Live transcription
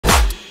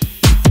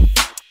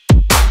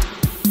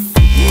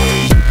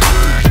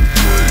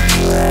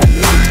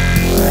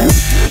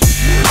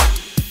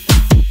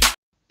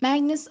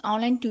Magnus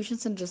Online Tuition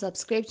Center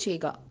subscribe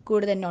ചെയ്യുക.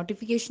 കൂടുതൽ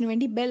നോട്ടിഫിക്കേഷന്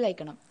വേണ്ടി ബെൽ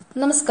ഐക്കൺ.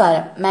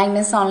 നമസ്കാരം.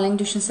 മാഗ്നസ് ഓൺലൈൻ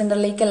ട്യൂഷൻ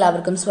സെന്ററിലേക്ക്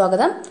എല്ലാവർക്കും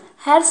സ്വാഗതം.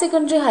 ഹയർ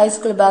സെക്കൻഡറി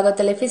ഹൈസ്കൂൾ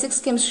വിഭാഗത്തിലെ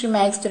ഫിസിക്സ്, കെമിസ്ട്രി,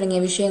 മാത്സ് തുടങ്ങിയ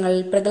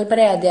വിഷയങ്ങളിൽ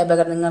പ്രഗത്ഭരായ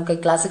അധ്യാപകർ നിങ്ങൾക്ക്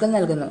ക്ലാസുകൾ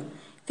നൽകുന്നു.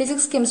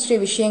 ഫിസിക്സ്, കെമിസ്ട്രി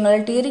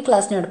വിഷയങ്ങളിൽ theory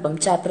ക്ലാസ്സിനോടൊപ്പം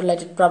chapter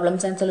related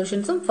problems and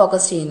സൊല്യൂഷൻസും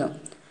focus ചെയ്യുന്നു.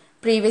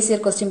 Previous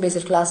year question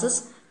based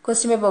classes,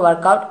 question paper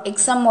work out,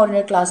 exam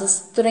model classes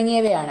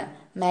തുടങ്ങിയവയാണ്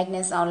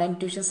മാഗ്നസ് ഓൺലൈൻ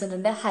ട്യൂഷൻ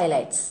സെന്ററിന്റെ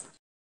ഹൈലൈറ്റ്സ്.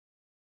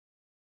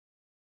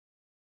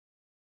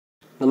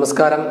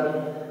 നമസ്കാരം.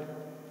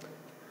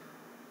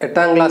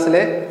 8ാം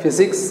ക്ലാസ്സിലെ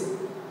ഫിസിക്സ്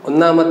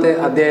ഒന്നാമത്തെ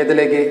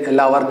അധ്യായത്തിലേക്ക്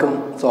എല്ലാവർക്കും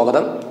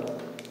സ്വാഗതം.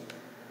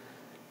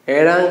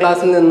 7ാം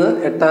ക്ലാസ്സിൽ നിന്ന്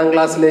 8ാം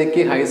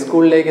ക്ലാസ്സിലേക്ക്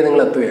ഹൈസ്കൂളിലേക്ക്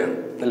നിങ്ങൾ എത്തുകയാണ്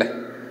അല്ലേ?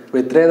 അപ്പോൾ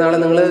ഇത്രയും നാൾ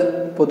നിങ്ങൾ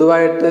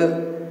പൊതുവായിട്ട്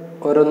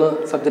ഓരോന്ന്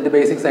സബ്ജക്റ്റ്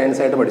ബേസിക് സയൻസ്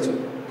ആയിട്ട് പഠിച്ചു.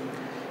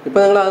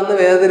 ഇപ്പോൾ നിങ്ങൾ അതൊന്ന്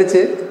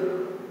വേർതിരിച്ച്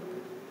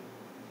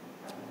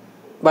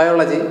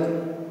ബയോളജി,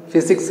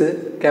 ഫിസിക്സ്,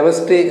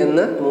 കെമിസ്ട്രി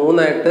എന്ന്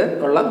മൂന്നായിട്ട്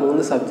ഉള്ള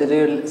 3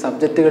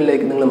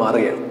 സബ്ജക്റ്റുകളിലേക്ക് നിങ്ങൾ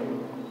മാറുകയാണ്.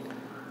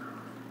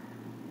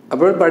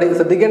 അപ്പോൾ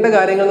ശ്രദ്ധിക്കേണ്ട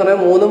കാര്യങ്ങൾ എന്ന്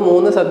പറയുമ്പോൾ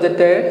 3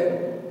 സബ്ജക്റ്റ്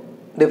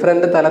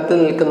ഡിഫറെൻ്റ് തലത്തിൽ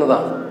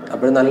നിൽക്കുന്നതാണ്.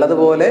 അപ്പോൾ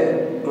നല്ലതുപോലെ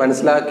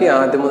മനസ്സിലാക്കി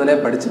ആദ്യം മുതലേ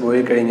പഠിച്ചു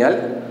പോയി കഴിഞ്ഞാൽ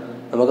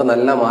നമുക്ക്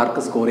നല്ല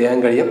മാർക്ക് സ്കോർ ചെയ്യാൻ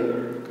കഴിയും.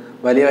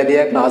 വലിയ വലിയ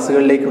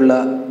ക്ലാസ്സുകളിലേക്കുള്ള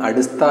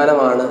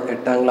അടിസ്ഥാനമാണ്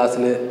 8ാം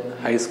ക്ലാസ്സിൽ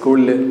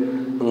ഹൈസ്കൂളിൽ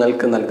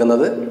നിങ്ങൾക്ക്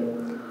നൽകുന്നത്.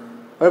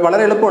 അപ്പോൾ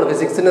വളരെ എളുപ്പമാണ്.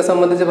 ഫിസിക്സിനെ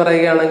സംബന്ധിച്ച്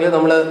പറയുകയാണെങ്കിൽ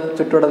നമ്മൾ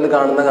ചുറ്റുവട്ടത്തിൽ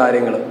കാണുന്ന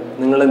കാര്യങ്ങൾ,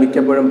 നിങ്ങൾ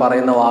മിക്കപ്പോഴും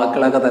പറയുന്ന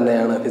വാക്കുകളൊക്കെ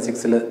തന്നെയാണ്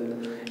ഫിസിക്സിൽ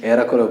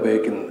ഏറെക്കുറെ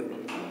ഉപയോഗിക്കുന്നത്.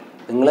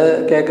 നിങ്ങൾ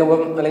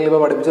കേൾക്കുമ്പം അല്ലെങ്കിൽ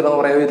ഇപ്പോൾ പഠിപ്പിച്ചിട്ട്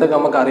പറയുമ്പോൾ ഇതൊക്കെ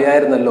നമുക്ക്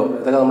അറിയാമായിരുന്നല്ലോ,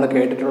 ഇതൊക്കെ നമ്മൾ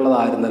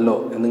കേട്ടിട്ടുള്ളതായിരുന്നല്ലോ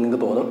എന്ന് നിങ്ങൾക്ക്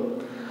തോന്നും.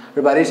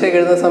 ഒരു പരീക്ഷയ്ക്ക്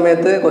എഴുതുന്ന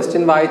സമയത്ത്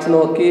ക്വസ്റ്റ്യൻ വായിച്ച്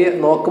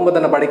നോക്കുമ്പോൾ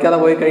തന്നെ പഠിക്കാതെ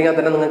പോയി കഴിഞ്ഞാൽ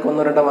തന്നെ നിങ്ങൾക്ക്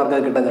 1-2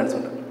 മാർക്ക് കിട്ടാൻ ചാൻസ്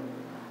ഉണ്ട്.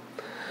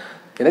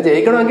 പിന്നെ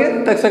ജയിക്കണമെങ്കിൽ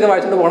ടെക്സ്റ്റൊക്കെ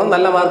വായിച്ചിട്ട് പോകണം,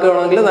 നല്ല മാർക്ക്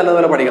വേണമെങ്കിൽ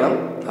നല്ലതുപോലെ പഠിക്കണം,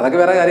 അതൊക്കെ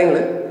വേറെ കാര്യങ്ങൾ.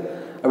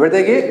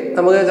 അപ്പോഴത്തേക്ക്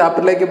നമുക്ക്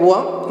ചാപ്റ്ററിലേക്ക്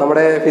പോവാം.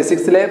 നമ്മുടെ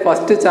ഫിസിക്സിലെ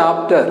first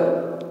chapter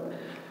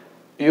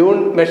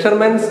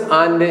measurements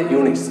and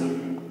units.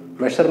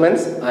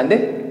 Measurements and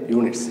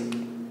units,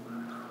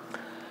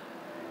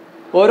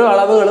 ഓരോ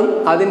അളവുകളും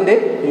അതിൻ്റെ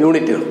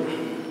യൂണിറ്റുകളും.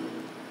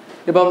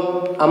 ഇപ്പം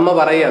അമ്മ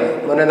പറയുകയാണ്,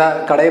 മോനെന്താ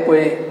കടയിൽ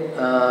പോയി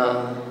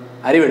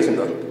അരി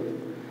മേടിച്ചിട്ടുണ്ടോ?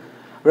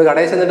 അപ്പോൾ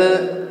കടയിൽ ചെന്നിട്ട്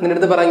നിൻ്റെ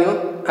അടുത്ത് പറഞ്ഞു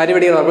അരി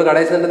മേടിക്കണം. അപ്പോൾ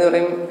കടയിൽ ചെന്നിട്ട്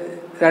പറയും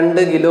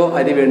 2 കിലോ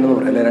അരി വേണമെന്ന്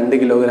പറയും, അല്ലെ 2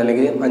 കിലോഗ്രാം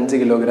അല്ലെങ്കിൽ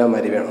 5 കിലോഗ്രാം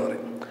അരി വേണമെന്ന്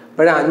പറയും.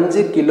 അപ്പോഴേ 5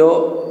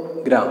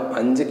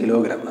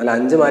 കിലോഗ്രാം അല്ല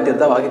 5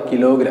 മാറ്റിയെടുത്താൽ ബാക്കി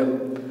കിലോഗ്രാം.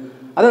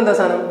 അതെന്താ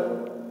സാധനം?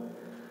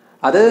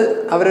 അത്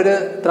അവരൊരു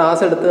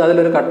ത്രാസ് എടുത്ത്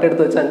അതിലൊരു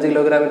കട്ടെടുത്ത് വെച്ച് 5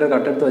 കിലോഗ്രാമിൻ്റെ ഒരു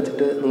കട്ടെടുത്ത്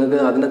വെച്ചിട്ട് നിങ്ങൾക്ക്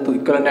അതിന്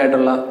ഇക്വലൻ്റ്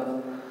ആയിട്ടുള്ള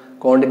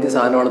ക്വാണ്ടിറ്റി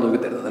സാധനമാണ് തൂക്കി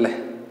തരുന്നത് അല്ലേ?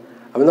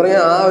 അപ്പം എന്ന്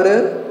പറഞ്ഞാൽ ആ ഒരു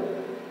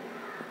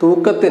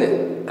തൂക്കത്തിന്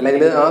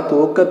അല്ലെങ്കിൽ ആ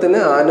തൂക്കത്തിന്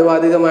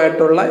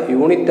ആനുപാതികമായിട്ടുള്ള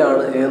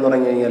യൂണിറ്റാണ് എന്ന്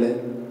പറഞ്ഞു കഴിഞ്ഞാൽ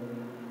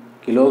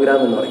കിലോഗ്രാം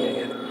എന്ന് പറഞ്ഞു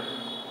കഴിഞ്ഞാൽ.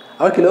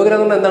 അവിടെ കിലോഗ്രാം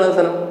എന്ന് പറഞ്ഞാൽ എന്താണ്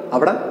സാധനം?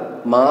 അവിടെ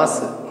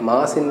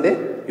മാസിൻ്റെ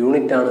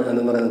യൂണിറ്റാണ്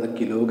എന്ന് പറയുന്നത്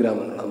കിലോഗ്രാം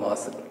എന്നുള്ളത്.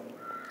 മാസ്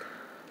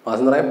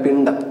എന്ന് പറയാൻ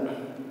പിണ്ഡം,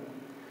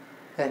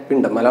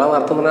 മലയാളം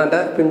അർത്ഥം പറഞ്ഞാൽ എൻ്റെ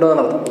പിണ്ഡം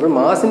എന്നാണ് അർത്ഥം. അപ്പോൾ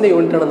മാസിൻ്റെ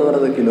യൂണിറ്റ് ആണെന്ന്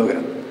പറയുന്നത്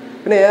കിലോഗ്രാം.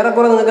 പിന്നെ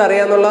ഏറെക്കുറെ നിങ്ങൾക്ക്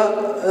അറിയാമെന്നുള്ള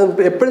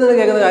എപ്പോഴും നിങ്ങൾ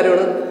കേൾക്കുന്ന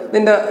കാര്യമാണ്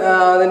നിൻ്റെ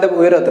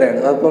ഉയരം എത്രയാണ്.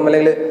 അതിപ്പം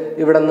അല്ലെങ്കിൽ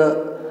ഇവിടെ നിന്ന്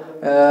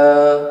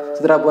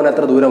ചിത്ര പോകാൻ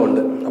എത്ര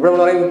ദൂരമുണ്ട്. അപ്പോൾ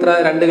നമ്മൾ പറയും ഇത്ര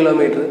 2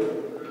 കിലോമീറ്റർ,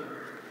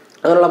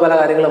 അങ്ങനെയുള്ള പല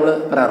കാര്യങ്ങൾ നമ്മൾ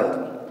പറയാറുണ്ട്.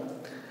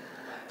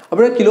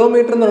 അപ്പോൾ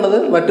കിലോമീറ്റർ എന്നുള്ളത്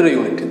മറ്റൊരു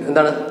യൂണിറ്റ്.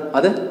 എന്താണ്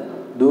അത്?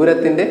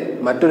 ദൂരത്തിൻ്റെ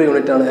മറ്റൊരു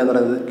യൂണിറ്റാണ് എന്ന്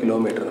പറയുന്നത്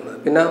കിലോമീറ്റർ എന്നുള്ളത്.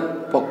 പിന്നെ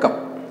പൊക്കം,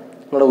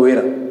 നമ്മുടെ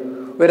ഉയരം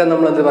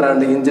നമ്മൾ എന്ത്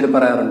പറയാറുണ്ട്? ഇഞ്ചിൽ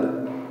പറയാറുണ്ട്,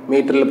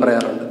 മീറ്ററിൽ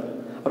പറയാറുണ്ട്.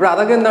 അപ്പോൾ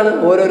അതൊക്കെ എന്താണ്?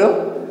 ഓരോരോ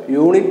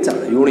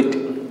യൂണിറ്റ്സാണ്. യൂണിറ്റ്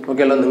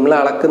ഓക്കെ അല്ലോ. നിങ്ങൾ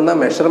അളക്കുന്ന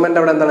മെഷർമെൻ്റ്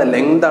അവിടെ എന്താണ്?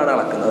 ലെങ്ത് ആണ്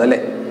അളക്കുന്നത് അല്ലേ?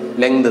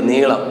 ലെങ്ത്,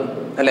 നീളം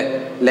അല്ലേ?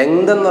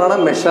 ലെങ്ത് എന്ന് പറയുന്ന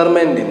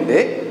മെഷർമെൻറ്റിൻ്റെ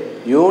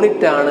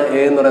യൂണിറ്റാണ്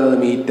എന്ന് പറയുന്നത്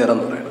മീറ്റർ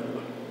എന്ന് പറയുന്നത്.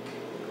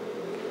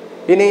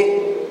 ഇനി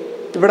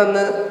ഇവിടെ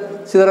നിന്ന്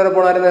ചിറ വരെ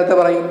പോകണമാരും നേരത്തെ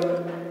പറയും.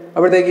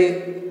 അപ്പോഴത്തേക്ക്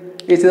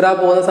ഈ ചിറ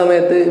പോകുന്ന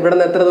സമയത്ത് ഇവിടെ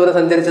നിന്ന് എത്ര ദൂരം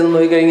സഞ്ചരിച്ചെന്ന്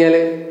നോക്കിക്കഴിഞ്ഞാൽ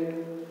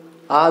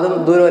അതും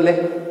ദൂരമല്ലേ?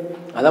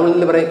 അത്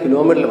നമ്മളിൽ പറയും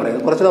കിലോമീറ്ററിൽ പറയും.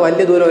 കുറച്ചുകൂടെ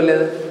വലിയ ദൂരമല്ലേ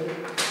അത്?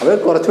 അപ്പോൾ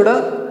കുറച്ചുകൂടെ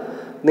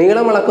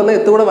നീളം അളക്കുന്ന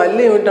എത്തുകൂടെ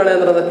വലിയ യൂണിറ്റാണ്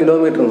എന്ന് പറയുന്നത്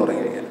കിലോമീറ്റർ എന്ന്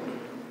പറഞ്ഞു കഴിഞ്ഞാൽ.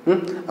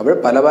 അപ്പോൾ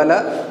പല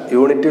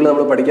യൂണിറ്റുകൾ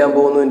നമ്മൾ പഠിക്കാൻ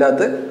പോകുന്നതിൻ്റെ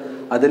അകത്ത്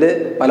അതിൽ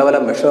പല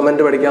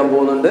മെഷർമെൻറ്റ് പഠിക്കാൻ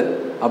പോകുന്നുണ്ട്.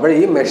 അപ്പോൾ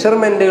ഈ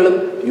മെഷർമെൻറ്റുകളും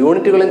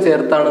യൂണിറ്റുകളും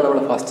ചേർത്താണ് നമ്മൾ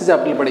ഫസ്റ്റ്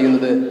ചാപ്റ്ററിൽ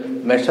പഠിക്കുന്നത്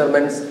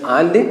മെഷർമെൻറ്റ്സ്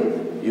ആൻഡ്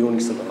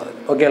യൂണിറ്റ്സ് എന്നുള്ളത്.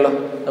 ഓക്കെ ആണല്ലോ.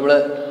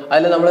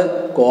 നമ്മൾ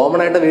കോമൺ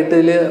ആയിട്ട്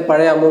വീട്ടിൽ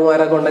പഴയ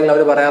അമ്മമാരൊക്കെ ഉണ്ടെങ്കിൽ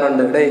അവർ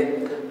പറയാറുണ്ട്, ഇടേ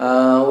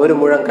 1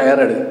 മുഴം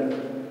കയറെട്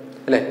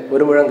അല്ലേ,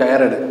 1 മുഴം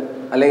കയറെട്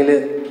അല്ലെങ്കിൽ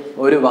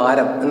 1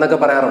 വാരം എന്നൊക്കെ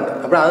പറയാറുണ്ട്.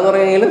 അപ്പോൾ അതെന്ന്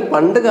പറഞ്ഞു കഴിഞ്ഞാൽ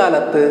പണ്ട്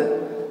കാലത്ത്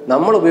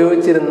നമ്മൾ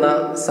ഉപയോഗിച്ചിരുന്ന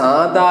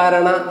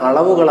സാധാരണ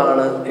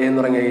അളവുകളാണ് എന്ന്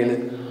പറഞ്ഞു കഴിഞ്ഞാൽ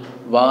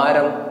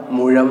വാരം,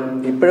 മുഴം.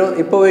 ഇപ്പോൾ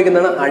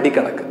ഉപയോഗിക്കുന്നതാണ്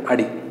അടിക്കണക്ക്,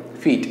 അടി,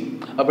 ഫീറ്റ്.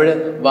 അപ്പോൾ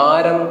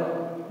വാരം,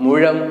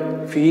 മുഴം,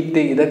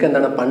 ഫീറ്റ് ഇതൊക്കെ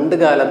എന്താണ് പണ്ട്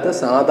കാലത്ത്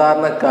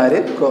സാധാരണക്കാർ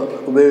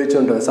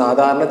ഉപയോഗിച്ചുകൊണ്ടിരുന്നത്,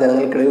 സാധാരണ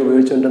ജനങ്ങൾക്കിടയിൽ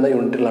ഉപയോഗിച്ചുകൊണ്ടിരുന്ന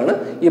യൂണിറ്റുകളാണ്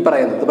ഈ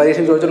പറയുന്നത്.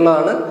 പരീക്ഷയിൽ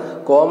ചോദിച്ചിട്ടുള്ളതാണ്.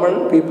 കോമൺ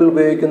പീപ്പിൾ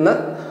ഉപയോഗിക്കുന്ന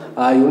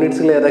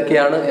യൂണിറ്റ്സുകൾ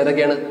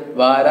ഏതൊക്കെയാണ്?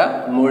 വാര,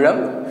 മുഴം,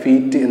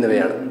 ഫീറ്റ്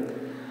എന്നിവയാണ്.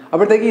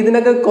 അപ്പോഴത്തേക്ക്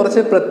ഇതിനൊക്കെ കുറച്ച്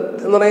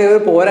എന്ന് പറഞ്ഞാൽ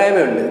ഒരു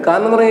പോരായ്മയുണ്ട്.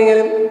 കാരണം എന്ന് പറഞ്ഞു കഴിഞ്ഞാൽ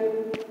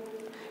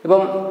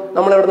ഇപ്പം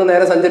നമ്മളിവിടുന്ന്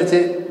നേരെ സഞ്ചരിച്ച്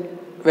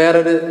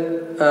വേറൊരു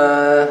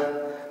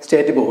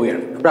സ്റ്റേറ്റിൽ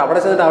പോവുകയാണ്. അപ്പോൾ അവിടെ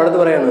ചെന്നിട്ട് അവിടുത്തെ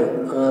പറയാണ്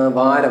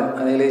ഭാരം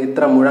അല്ലെങ്കിൽ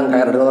ഇത്ര മുഴം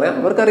കയറെടുക്കുക പറയാം,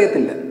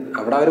 അവർക്കറിയത്തില്ല.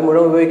 അവിടെ അവർ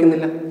മുഴം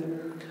ഉപയോഗിക്കുന്നില്ല.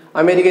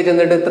 അമേരിക്കയിൽ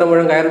ചെന്നിട്ട് ഇത്ര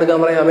മുഴം കയറെടുക്കാൻ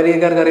പറയാം,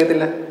 അമേരിക്കക്കാർക്ക്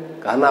അറിയത്തില്ല.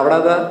 കാരണം അവിടെ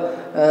അത്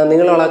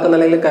നീളം അളക്കുന്ന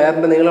അല്ലെങ്കിൽ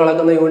കയറിൻ്റെ നീളം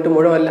അളക്കുന്ന യൂണിറ്റ്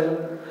മുഴമല്ല.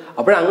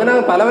 അപ്പോഴങ്ങനെ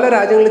പല പല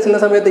രാജ്യങ്ങളിൽ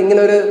ചെല്ലുന്ന സമയത്ത്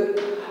ഇങ്ങനെ ഒരു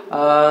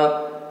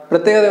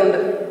പ്രത്യേകതയുണ്ട്.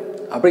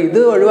 അപ്പോൾ ഇത്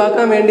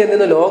ഒഴിവാക്കാൻ വേണ്ടി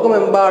എന്തെന്ന്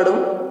ലോകമെമ്പാടും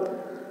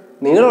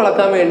നീളം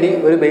അളക്കാൻ വേണ്ടി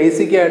ഒരു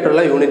ബേസിക്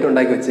ആയിട്ടുള്ള യൂണിറ്റ്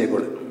ഉണ്ടാക്കി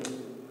വെച്ചേക്കുള്ളൂ.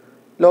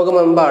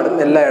 ലോകമെമ്പാടും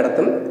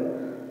എല്ലായിടത്തും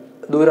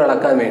ദൂരം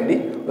അളക്കാൻ വേണ്ടി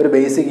ഒരു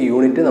ബേസിക്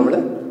യൂണിറ്റ് നമ്മൾ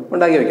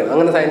ഉണ്ടാക്കി വെക്കണം.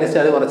 അങ്ങനെ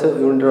സയൻറ്റിസ്റ്റ് കുറച്ച്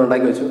യൂണിറ്റുകൾ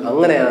ഉണ്ടാക്കി വെച്ചു.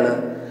 അങ്ങനെയാണ്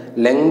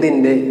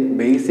ലെങ്തിൻ്റെ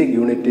ബേസിക്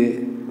യൂണിറ്റ്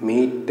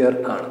മീറ്റർ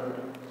ആണ്.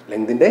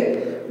 ലെങ്തിൻ്റെ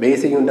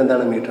ബേസിക് യൂണിറ്റ്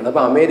എന്താണ്? മീറ്ററാണ്.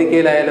 അപ്പോൾ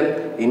അമേരിക്കയിലായാലും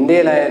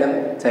ഇന്ത്യയിലായാലും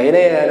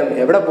ചൈനയിലായാലും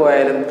എവിടെ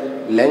പോയാലും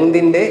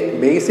ലെങ്തിൻ്റെ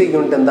ബേസിക്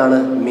യൂണിറ്റ് എന്താണ്?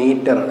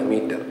 മീറ്ററാണ്.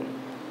 മീറ്റർ.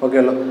 ഓക്കെ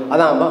ഉള്ളൂ.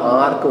 അതാകുമ്പോൾ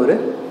ആർക്കും ഒരു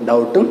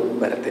ഡൗട്ടും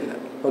വരത്തില്ല.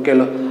 ഓക്കെ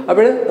ഉള്ളൂ.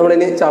 അപ്പോൾ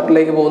നമ്മളിനി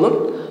ചാപ്റ്ററിലേക്ക് പോകുന്നു.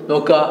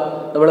 നോക്കുക,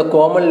 നമ്മൾ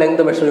കോമൺ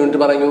ലെങ്ത് മെഷർ യൂണിറ്റ്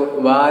പറഞ്ഞു,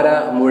 വാര,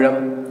 മുഴം,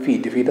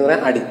 ഫീറ്റ്. ഫീറ്റ് എന്ന്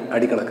പറയാൻ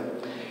അടിക്കണക്ക്.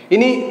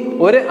 ഇനി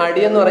ഒരു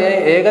അടി എന്ന് പറയാൻ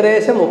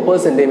ഏകദേശം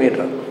 30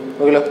 സെൻറ്റിമീറ്ററാണ്.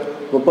 ഓക്കെല്ലോ,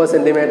 30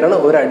 സെൻറ്റിമീറ്ററാണ്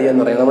ഒരു അടി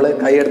എന്ന് പറയുന്നത്. നമ്മൾ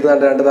കൈയെടുത്ത്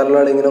രണ്ട്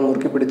തലനാട് ഇങ്ങനെ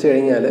മുറുക്കി പിടിച്ച്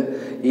കഴിഞ്ഞാൽ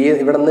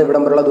ഇവിടെ നിന്ന്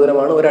ഇവിടം വരെയുള്ള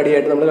ദൂരമാണ് ഒരു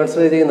അടിയായിട്ട് നമ്മൾ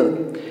കൺസിഡർ ചെയ്യുന്നത്.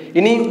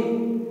 ഇനി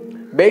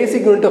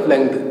ബേസിക് യൂണിറ്റ് ഓഫ്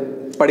ലെങ്ത്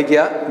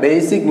പഠിക്കുക.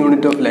 Basic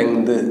unit of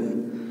length.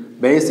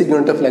 Basic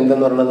unit of length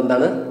എന്ന് പറയുന്നത്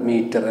എന്താണ്?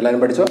 മീറ്റർ.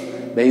 എല്ലാവരും പഠിച്ചോ?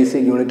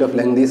 Basic unit of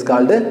length is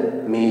called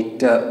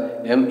metre.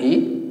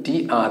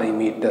 METRE,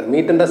 metre.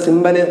 മീറ്ററിൻ്റെ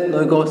സിമ്പൽ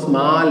നോക്കോ,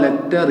 സ്മാൾ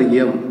ലെറ്റർ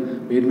എം.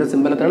 മീറ്ററിൻ്റെ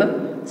സിമ്പൽ എത്രയാണ്?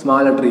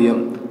 Small letter M.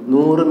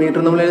 100 മീറ്റർ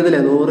നമ്മൾ എഴുതില്ലേ?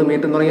 100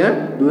 മീറ്റർ എന്ന് പറഞ്ഞാൽ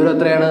ദൂരം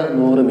എത്രയാണ്?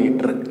 100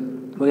 മീറ്റർ.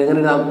 നമുക്ക് എങ്ങനെ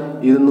എഴുതാം?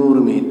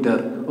 200 മീറ്റർ.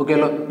 ഓക്കെ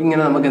അല്ലോ.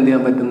 ഇങ്ങനെ നമുക്ക് എന്ത്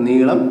ചെയ്യാൻ പറ്റും?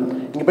 നീളം.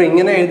 ഇപ്പോൾ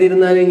ഇങ്ങനെ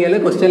എഴുതിയിരുന്നെങ്കിൽ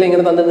ക്വസ്റ്റ്യനിൽ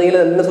ഇങ്ങനെ തന്നിരുന്നെങ്കിൽ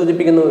എന്തിനെ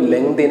സൂചിപ്പിക്കുന്നു?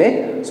 ലെങ്തിനെ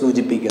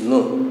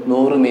സൂചിപ്പിക്കുന്നു.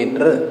 100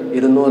 മീറ്റർ,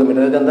 200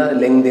 മീറ്റർ, ഇതൊക്കെ എന്താ?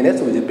 ലെങ്തിനെ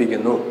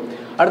സൂചിപ്പിക്കുന്നു.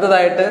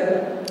 അടുത്തതായിട്ട്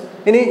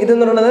ഇനി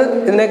ഇതെന്ന് പറയുന്നത്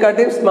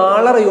ഇതിനെക്കാട്ടി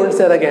smaller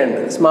units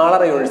ഏതൊക്കെയുണ്ട്?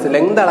 Smaller units,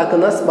 length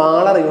അളക്കുന്ന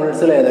സ്മാളർ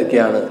യൂണിറ്റ്സിൽ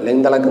ഏതൊക്കെയാണ്?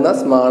 ലെങ്ത് അളക്കുന്ന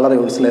സ്മാളർ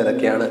യൂണിറ്റ്സിൽ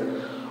ഏതൊക്കെയാണ്?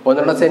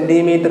 ഒന്നുകൂടെ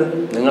സെൻറ്റിമീറ്റർ.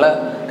 നിങ്ങളെ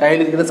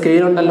കയ്യിലിരിക്കുന്ന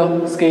സ്കെയിൽ ഉണ്ടല്ലോ,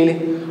 സ്കെയിൽ,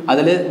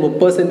 അതിൽ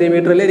 30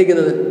 സെൻറ്റിമീറ്ററിലേ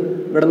ഇരിക്കുന്നത്.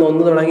 ഇവിടെ നിന്ന്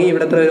 1 തുടങ്ങി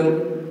ഇവിടെ എത്ര വരും?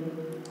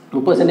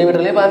 30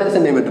 സെൻറ്റിമീറ്ററിലെ 15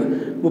 സെൻറ്റിമീറ്റർ.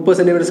 30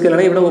 സെൻറ്റിമീറ്റർ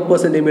സ്കെയിലാണെങ്കിൽ ഇവിടെ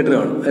 30 സെൻറ്റിമീറ്റർ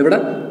കാണും. ഇവിടെ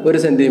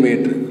 1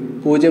 സെൻറ്റിമീറ്റർ,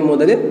 0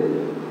 മുതൽ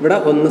ഇവിടെ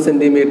 1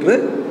 സെൻറ്റിമീറ്റർ,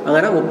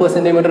 അങ്ങനെ 30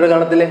 സെൻറ്റിമീറ്റർ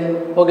കാണത്തില്ലേ?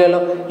 ഓക്കെ അല്ലോ.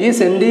 ഈ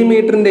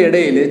സെൻറ്റിമീറ്ററിൻ്റെ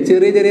ഇടയിൽ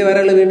ചെറിയ ചെറിയ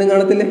വരകൾ വീണ്ടും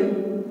കാണത്തില്ലേ?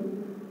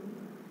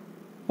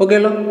 ഓക്കെ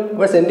അല്ലോ.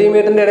 അപ്പോൾ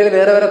സെൻറ്റിമീറ്ററിൻ്റെ ഇടയിൽ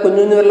വേറെ വേറെ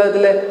കുഞ്ഞു കുഞ്ഞു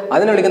വരത്തില്ലേ?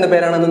 അതിനെ വിളിക്കുന്ന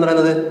പേരാണെന്ന്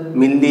പറയുന്നത്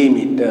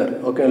മില്ലിമീറ്റർ.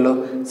 ഓക്കെ അല്ലോ.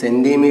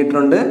 സെൻറ്റിമീറ്റർ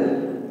ഉണ്ട്,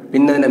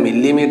 പിന്നെ അതിനെ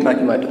മില്ലിമീറ്റർ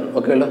ആക്കി മാറ്റുന്നു.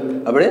 ഓക്കെ അല്ലോ.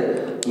 അപ്പോൾ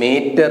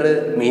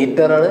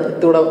മീറ്ററാണ്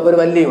ഇവിടെ ഒരു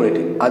വലിയ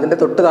യൂണിറ്റ്. അതിൻ്റെ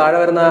തൊട്ട് താഴെ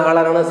വരുന്ന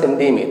ആളാണ്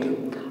സെൻറ്റിമീറ്റർ.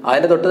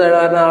 അതിൻ്റെ തൊട്ട് താഴെ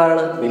വരുന്ന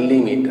ആളാണ്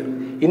മില്ലിമീറ്റർ.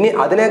 ഇനി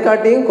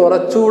അതിനെക്കാട്ടിയും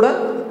കുറച്ചുകൂടെ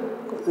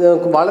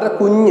വളരെ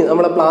കുഞ്ഞ്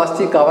നമ്മളെ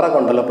പ്ലാസ്റ്റിക് കവറൊക്കെ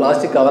ഉണ്ടല്ലോ,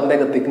 പ്ലാസ്റ്റിക്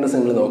കവറിൻ്റെയൊക്കെ തിക്നെസ്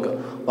നിങ്ങൾ നോക്കുക,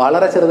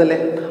 വളരെ ചെറുതല്ലേ?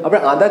 അപ്പോൾ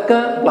അതൊക്കെ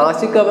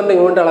പ്ലാസ്റ്റിക് കവറിൻ്റെ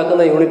യൂണിറ്റ്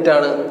അളക്കുന്ന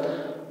യൂണിറ്റാണ്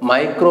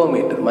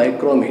മൈക്രോമീറ്റർ.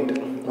 മൈക്രോമീറ്റർ.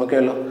 ഓക്കെ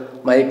അല്ലോ.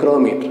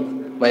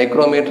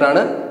 മൈക്രോമീറ്റർ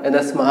ആണ്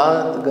എന്താ?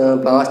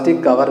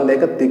 പ്ലാസ്റ്റിക്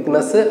കവറിൻ്റെയൊക്കെ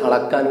തിക്നെസ്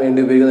അളക്കാൻ വേണ്ടി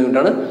ഉപയോഗിക്കുന്ന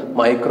യൂണിറ്റാണ്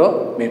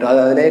മൈക്രോമീറ്റർ. അത്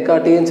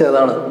അതിനെക്കാട്ടിയും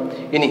ചെറുതാണ്.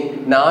 ഇനി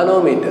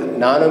നാനോമീറ്റർ.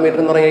 നാനോമീറ്റർ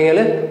എന്ന് പറഞ്ഞു കഴിഞ്ഞാൽ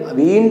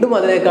വീണ്ടും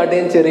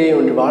അതിനെക്കാട്ടിയും ചെറിയ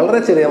യൂണിറ്റ്,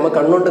 വളരെ ചെറിയ, നമ്മൾ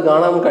കണ്ണുകൊണ്ട്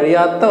കാണാൻ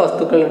കഴിയാത്ത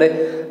വസ്തുക്കളുടെ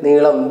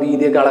നീളം,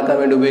 വീതിയൊക്കെ അളക്കാൻ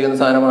വേണ്ടി ഉപയോഗിക്കുന്ന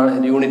സാധനമാണ്,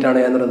 യൂണിറ്റാണ്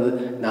എന്ന് പറയുന്നത്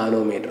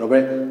നാനോമീറ്റർ. അപ്പോൾ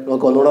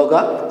നമുക്ക് ഒന്നുകൂടെ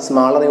നോക്കാം.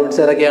 സ്മാളർ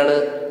യൂണിറ്റ്സ് ഏതൊക്കെയാണ്?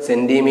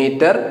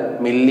 Centimetre,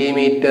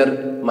 millimetre,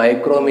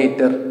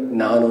 micrometer,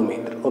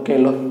 nanometre. Okay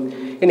ഉള്ളൂ.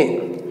 ഇനി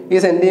ഈ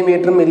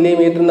സെൻറ്റിമീറ്ററും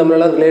മില്ലിമീറ്ററും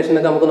തമ്മിലുള്ള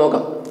റിലേഷനൊക്കെ നമുക്ക്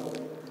നോക്കാം.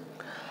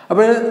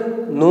 അപ്പോൾ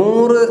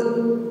 100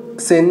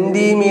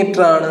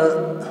 സെൻറ്റിമീറ്ററാണ്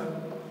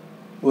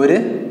ഒരു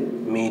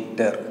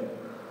മീറ്റർ.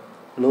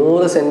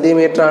 100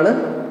 സെൻറ്റിമീറ്ററാണ്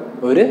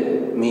ഒരു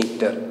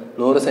മീറ്റർ.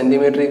 100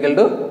 സെൻറ്റിമീറ്റർ ഈക്വൽ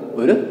ടു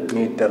ഒരു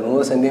മീറ്റർ.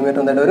 100 സെൻറ്റിമീറ്റർ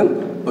എന്തായിട്ട് വരും?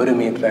 ഒരു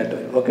മീറ്റർ ആയിട്ട്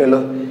വരും. ഓക്കെ ഉള്ളൂ.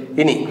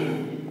 ഇനി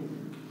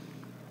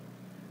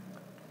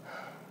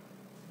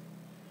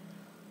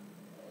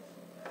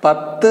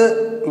 10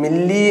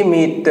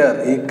 മില്ലിമീറ്റർ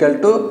ഈക്വൽ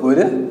ടു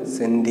ഒരു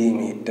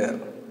സെൻറ്റിമീറ്റർ.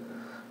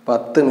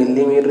 10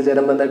 മില്ലിമീറ്റർ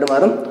ചേരുമ്പോൾ എന്തായിട്ട്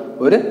മാറും?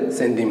 ഒരു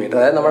സെൻറ്റിമീറ്റർ.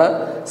 അതായത് നമ്മുടെ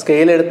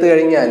സ്കെയിൽ എടുത്തു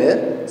കഴിഞ്ഞാൽ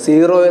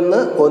 0 എന്ന്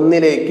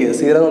 1ലേക്ക്,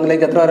 0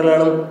 1ലേക്ക് എത്ര വരകൾ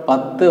കാണും?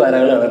 10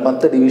 വരകൾ കാണും.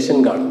 10 ഡിവിഷൻ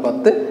കാണും.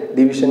 10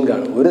 ഡിവിഷൻ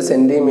കാണും. ഒരു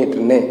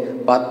സെൻറ്റിമീറ്ററിനെ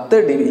 10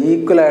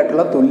 ഈക്വൽ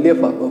ആയിട്ടുള്ള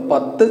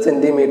 10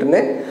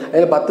 സെൻറ്റിമീറ്ററിനെ,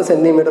 അതിൽ 10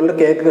 സെൻറ്റിമീറ്ററിൽ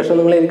കേക്ക്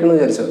കഷ്ണങ്ങൾ ഇരിക്കണമെന്ന്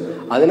വിചാരിച്ചു.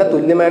 അതിനെ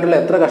തുല്യമായിട്ടുള്ള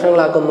എത്ര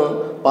കഷ്ണങ്ങളാക്കുന്നു?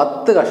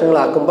 10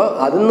 കഷ്ണങ്ങളാക്കുമ്പോൾ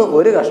അതിന്ന്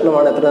ഒരു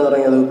കഷ്ണമാണ് എത്ര എന്ന്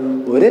പറയുന്നത്?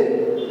 ഒരു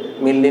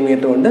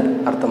മില്ലിമീറ്റർ കൊണ്ട്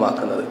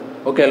അർത്ഥമാക്കുന്നത്.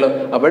 ഓക്കെ അല്ലോ.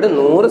 അപ്പോൾ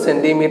 100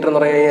 സെൻറ്റിമീറ്റർ എന്ന്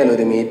പറഞ്ഞു കഴിഞ്ഞാൽ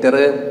ഒരു മീറ്റർ,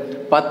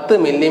 10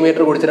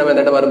 മില്ലിമീറ്റർ കുടിച്ചിട്ട്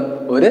എന്തായിട്ട് മാറും?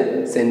 ഒരു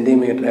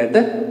സെൻറ്റിമീറ്റർ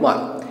ആയിട്ട്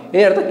മാറും.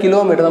 ഇനി അടുത്ത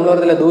കിലോമീറ്റർ. നമ്മൾ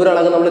പറഞ്ഞില്ല ദൂരം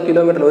അളക്കാൻ നമ്മൾ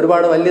കിലോമീറ്റർ,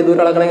 ഒരുപാട് വലിയ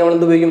ദൂരം അളക്കണമെങ്കിൽ നമ്മൾ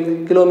എന്ത് ഉപയോഗിക്കും?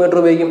 കിലോമീറ്റർ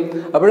ഉപയോഗിക്കും.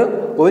 അപ്പോൾ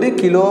 1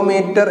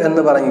 കിലോമീറ്റർ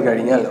എന്ന് പറഞ്ഞു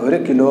കഴിഞ്ഞാൽ 1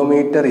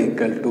 kilometre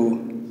equal to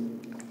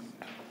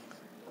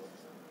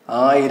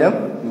 1000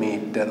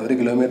 metre. 1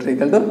 kilometre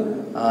equal to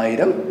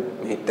 1000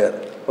 metre.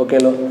 Okay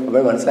അല്ലോ.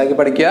 അപ്പോൾ മനസ്സിലാക്കി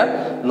പഠിക്കുക.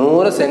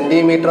 100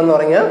 സെൻറ്റിമീറ്റർ എന്ന്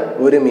പറഞ്ഞാൽ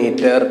 1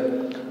 മീറ്റർ,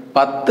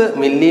 10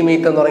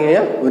 മില്ലിമീറ്റർ എന്ന് പറഞ്ഞു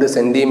കഴിഞ്ഞാൽ 1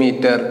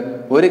 സെൻറ്റിമീറ്റർ,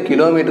 1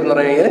 കിലോമീറ്റർ എന്ന്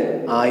പറഞ്ഞു കഴിഞ്ഞാൽ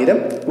 1000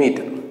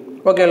 മീറ്റർ.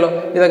 ഓക്കെ അല്ലോ.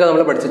 ഇതൊക്കെ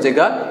നമ്മൾ പഠിച്ചു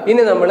വെച്ചേക്കുക.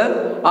 ഇനി നമ്മൾ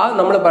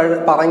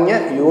പറഞ്ഞ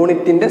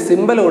യൂണിറ്റിൻ്റെ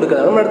സിമ്പൽ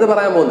കൊടുക്കുന്നത് നമ്മളടുത്ത്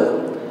പറയാൻ പോകുന്നത്.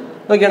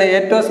 നോക്കിയാണ്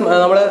ഏറ്റവും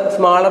നമ്മൾ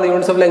സ്മാളർ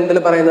യൂണിറ്റ്സ് ഓഫ് ലെങ്തിൽ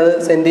പറയുന്നത്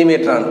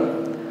സെൻറ്റിമീറ്റർ ആണ്.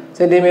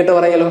 സെൻറ്റിമീറ്റർ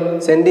പറയുമല്ലോ.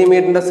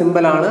 സെൻറ്റിമീറ്ററിൻ്റെ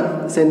സിമ്പലാണ്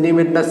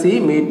സെൻറ്റിമീറ്ററിൻ്റെ സി,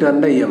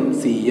 മീറ്ററിൻ്റെ എം,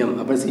 സി എം.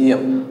 അപ്പോൾ സി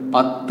എം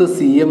 10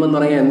 cm എന്ന്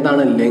പറഞ്ഞാൽ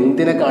എന്താണ്?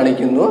 ലെങ്തിനെ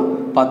കാണിക്കുന്നു.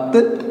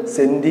 10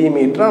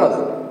 സെൻറ്റിമീറ്റർ ആണത്.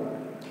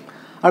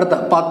 അടുത്ത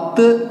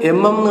 10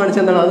 mm എന്ന്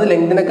കാണിച്ചാൽ എന്താണ്? അത്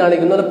ലെങ്തിനെ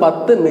കാണിക്കുന്നു. അത്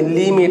 10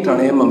 മില്ലിമീറ്റർ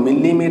ആണ്. mm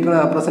മില്ലിമീറ്റർ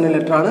റെപ്രസെന്റ്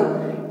ലെറ്റർ ആണ്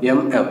mm,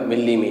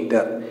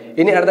 മില്ലിമീറ്റർ.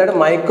 ഇനി അടുത്തായിട്ട്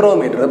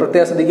മൈക്രോമീറ്റർ.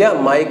 പ്രത്യേകം ശ്രദ്ധിക്കുക.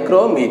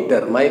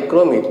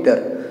 മൈക്രോമീറ്റർ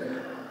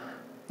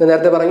ഞാൻ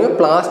നേരത്തെ പറഞ്ഞു,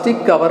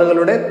 പ്ലാസ്റ്റിക്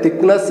കവറുകളുടെ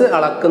തിക്നെസ്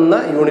അളക്കുന്ന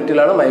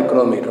യൂണിറ്റിലാണ്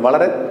മൈക്രോമീറ്റർ.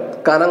 വളരെ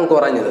കനം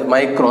കുറഞ്ഞത്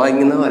മൈക്രോ,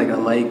 ഇങ്ങനെ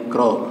വരയ്ക്കണം.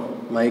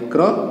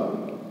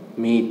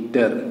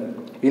 മൈക്രോമീറ്റർ.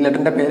 ഈ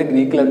ലെറ്ററിന്റെ പേര്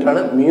ഗ്രീക്ക്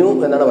ലെറ്ററാണ്, മ്യൂ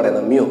എന്നാണ്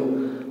പറയുന്നത്. Mu,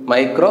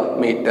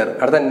 micrometer.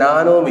 അടുത്ത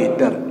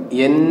നാനോമീറ്റർ,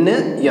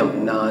 NM,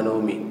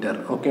 നാനോമീറ്റർ.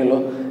 ഓക്കെ അല്ലോ,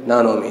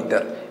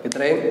 നാനോമീറ്റർ.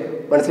 ഇത്രയും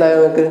മനസ്സിലായോ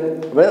നിങ്ങൾക്ക്?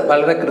 അപ്പോൾ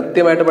വളരെ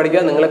കൃത്യമായിട്ട്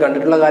പഠിക്കുക. നിങ്ങൾ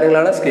കണ്ടിട്ടുള്ള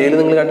കാര്യങ്ങളാണ്. സ്കെയിൽ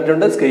നിങ്ങൾ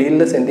കണ്ടിട്ടുണ്ട്.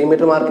 സ്കെയിലിൽ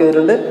സെൻറ്റിമീറ്റർ മാർക്ക്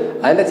ചെയ്തിട്ടുണ്ട്.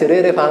 അതിൻ്റെ ചെറിയ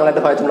ചെറിയ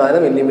ഭാഗങ്ങളായിട്ട് വായിച്ചിട്ടുണ്ട്.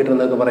 അതിന് മില്ലിമീറ്റർ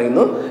എന്നൊക്കെ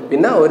പറയുന്നു.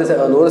 പിന്നെ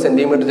 100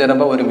 സെൻറ്റിമീറ്റർ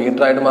ചേരുമ്പോൾ 1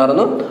 മീറ്റർ ആയിട്ട്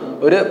മാറുന്നു.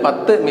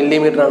 10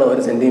 മില്ലിമീറ്റർ ആണ്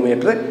 1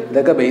 സെൻറ്റിമീറ്റർ.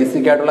 ഇതൊക്കെ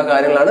ബേസിക് ആയിട്ടുള്ള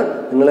കാര്യങ്ങളാണ്.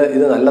 നിങ്ങൾ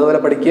ഇത്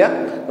നല്ലതുപോലെ പഠിക്കുക.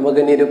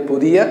 നമുക്ക് ഇനി ഒരു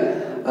പുതിയ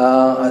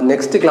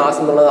നെക്സ്റ്റ് ക്ലാസ്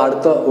എന്നുള്ളത്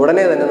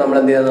ഉടനെ തന്നെ നമ്മൾ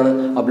എന്ത് ചെയ്യുന്നതാണ്?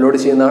 അപ്ലോഡ്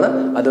ചെയ്യുന്നതാണ്.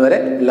 അതുവരെ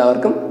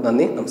എല്ലാവർക്കും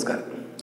നന്ദി, നമസ്കാരം.